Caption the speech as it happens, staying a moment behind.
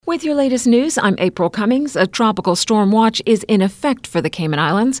With your latest news, I'm April Cummings. A tropical storm watch is in effect for the Cayman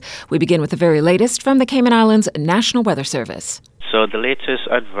Islands. We begin with the very latest from the Cayman Islands National Weather Service. So the latest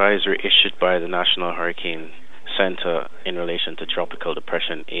advisory issued by the National Hurricane Center in relation to Tropical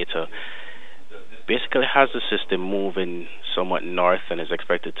Depression Eta basically has the system moving somewhat north and is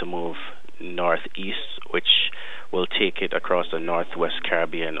expected to move northeast, which will take it across the northwest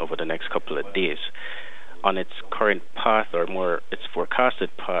Caribbean over the next couple of days. On its current path, or more its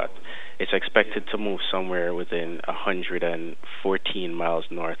forecasted path, it's expected to move somewhere within 114 miles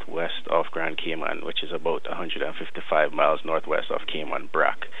northwest of Grand Cayman, which is about 155 miles northwest of Cayman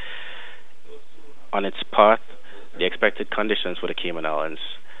Brac. On its path, the expected conditions for the Cayman Islands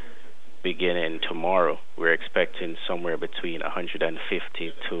beginning tomorrow, we're expecting somewhere between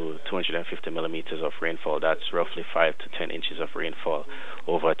 150 to 250 millimeters of rainfall. That's roughly 5 to 10 inches of rainfall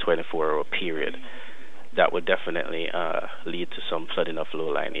over a 24-hour period. That would definitely lead to some flooding of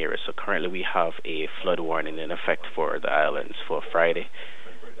low-lying areas. So currently we have a flood warning in effect for the islands for Friday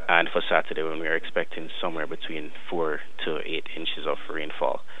and for Saturday, when we are expecting somewhere between 4 to 8 inches of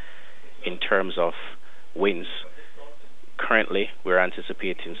rainfall. In terms of winds, currently we're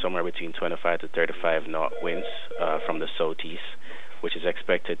anticipating somewhere between 25 to 35 knot winds from the southeast, which is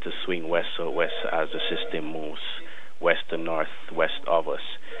expected to swing west-southwest as the system moves west to northwest of us.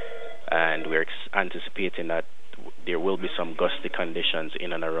 And we're anticipating that there will be some gusty conditions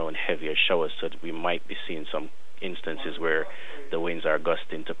in and around heavier showers, so that we might be seeing some instances where the winds are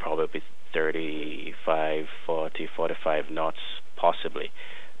gusting to probably 35, 40, 45 knots possibly,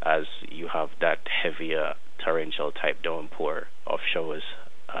 as you have that heavier torrential type downpour of showers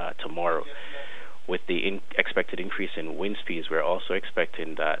tomorrow. With the expected increase in wind speeds, we're also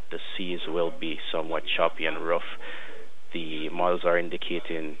expecting that the seas will be somewhat choppy and rough. The models are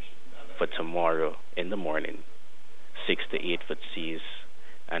indicating for tomorrow in the morning 6 to 8 foot seas,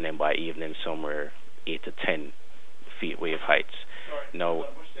 and then by evening somewhere 8 to 10 feet wave heights. Now,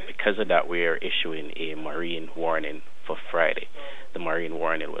 because of that, we are issuing a marine warning for Friday. The marine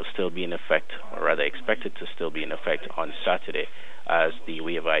warning will still be in effect, or rather expected to still be in effect on Saturday, as the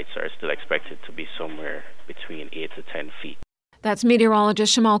wave heights are still expected to be somewhere between 8 to 10 feet. That's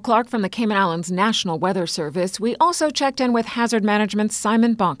meteorologist Shamal Clark from the Cayman Islands National Weather Service. We also checked in with Hazard Management's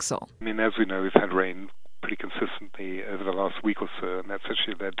Simon Boxall. I mean, as we know, we've had rain pretty consistently over the last week or so, and that's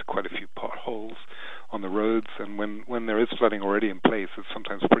actually led to quite a few potholes on the roads. And when there is flooding already in place, it's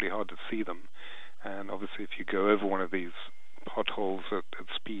sometimes pretty hard to see them. And obviously, if you go over one of these potholes at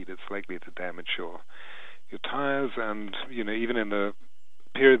speed, it's likely to damage your tires. And, you know, even in the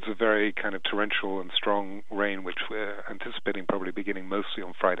periods of very kind of torrential and strong rain, which we're anticipating probably beginning mostly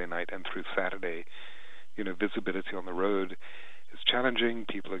on Friday night and through Saturday, you know, visibility on the road is challenging.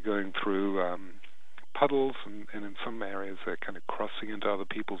 People are going through puddles, and in some areas they're kind of crossing into other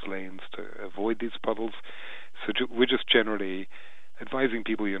people's lanes to avoid these puddles. So we're just generally advising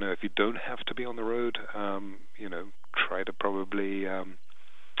people, you know, if you don't have to be on the road, you know, try to probably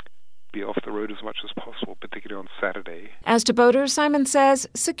be off the road as much as possible, particularly on Saturday. As to boaters, Simon says,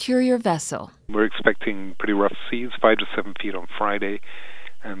 secure your vessel. We're expecting pretty rough seas, 5 to 7 feet on Friday,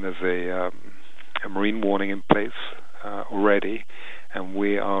 and there's a marine warning in place already, and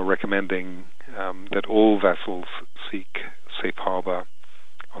we are recommending that all vessels seek safe harbor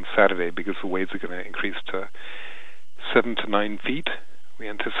on Saturday, because the waves are going to increase to 7 to 9 feet, we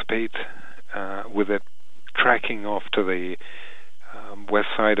anticipate, with it tracking off to the west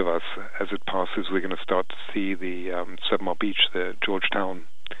side of us. As it passes, we're going to start to see the 7 Mile Beach, the Georgetown,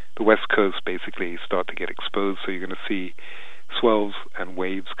 the west coast basically start to get exposed. So you're going to see swells and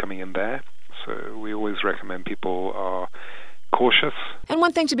waves coming in there. So we always recommend people are cautious. And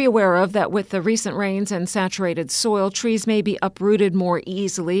one thing to be aware of, that with the recent rains and saturated soil, trees may be uprooted more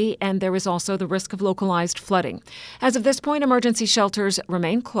easily, and there is also the risk of localized flooding. As of this point, emergency shelters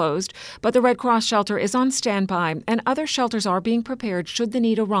remain closed, but the Red Cross shelter is on standby, and other shelters are being prepared should the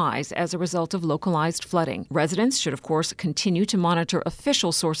need arise as a result of localized flooding. Residents should, of course, continue to monitor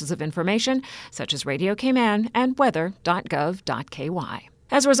official sources of information, such as Radio Cayman and weather.gov.ky.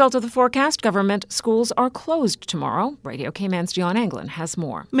 As a result of the forecast, government schools are closed tomorrow. Radio Cayman's John Anglin has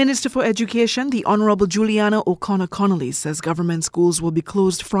more. Minister for Education, the Honorable Juliana O'Connor Connolly, says government schools will be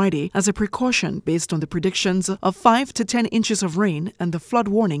closed Friday as a precaution based on the predictions of 5 to 10 inches of rain and the flood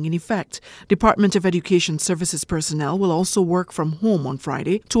warning in effect. Department of Education Services personnel will also work from home on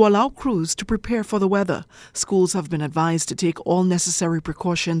Friday to allow crews to prepare for the weather. Schools have been advised to take all necessary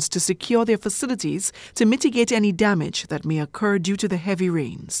precautions to secure their facilities to mitigate any damage that may occur due to the heavy rain.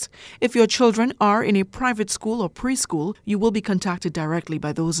 If your children are in a private school or preschool, you will be contacted directly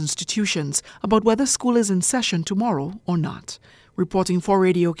by those institutions about whether school is in session tomorrow or not. Reporting for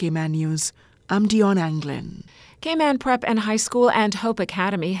Radio Cayman News, I'm Dion Anglin. Cayman Prep and High School and Hope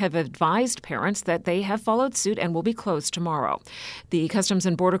Academy have advised parents that they have followed suit and will be closed tomorrow. The Customs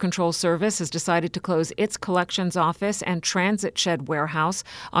and Border Control Service has decided to close its collections office and transit shed warehouse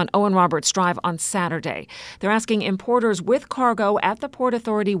on Owen Roberts Drive on Saturday. They're asking importers with cargo at the Port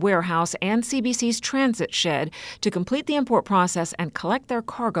Authority warehouse and CBC's transit shed to complete the import process and collect their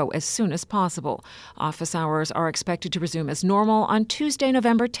cargo as soon as possible. Office hours are expected to resume as normal on Tuesday,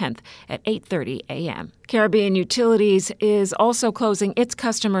 November 10th at 8:30 a.m. Caribbean Utilities is also closing its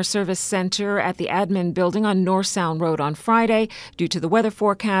customer service center at the admin building on North Sound Road on Friday. Due to the weather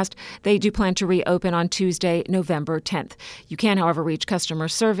forecast, they do plan to reopen on Tuesday, November 10th. You can, however, reach customer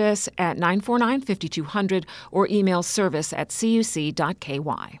service at 949-5200 or email service@cuc.ky.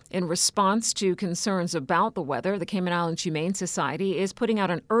 In response to concerns about the weather, the Cayman Islands Humane Society is putting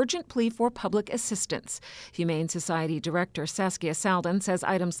out an urgent plea for public assistance. Humane Society Director Saskia Salden says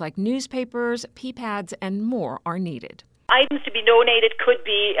items like newspapers, pee pads, and more are needed. Items to be donated could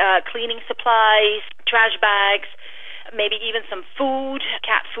be cleaning supplies, trash bags, maybe even some food,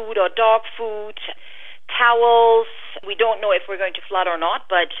 cat food or dog food, towels. We don't know if we're going to flood or not,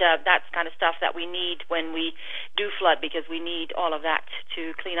 but that's kind of stuff that we need when we do flood, because we need all of that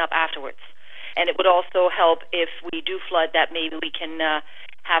to clean up afterwards. And it would also help if we do flood that maybe we can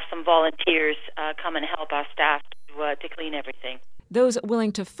have some volunteers come and help our staff to clean everything. Those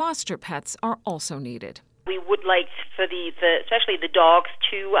willing to foster pets are also needed. We would like for especially the dogs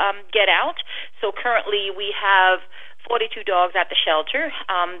to get out. So currently we have 42 dogs at the shelter.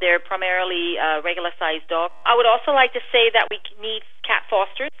 They're primarily regular-sized dogs. I would also like to say that we need cat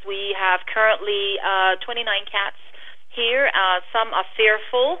fosters. We have currently 29 cats here. Some are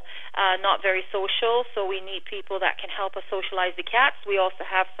fearful, not very social, so we need people that can help us socialize the cats. We also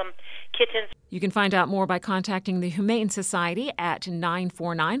have some kittens. You can find out more by contacting the Humane Society at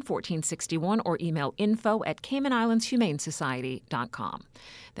 949-1461 or email info@CaymanIslandsHumaneSociety.com.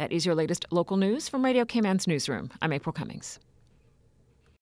 That is your latest local news from Radio Cayman's newsroom. I'm April Cummings.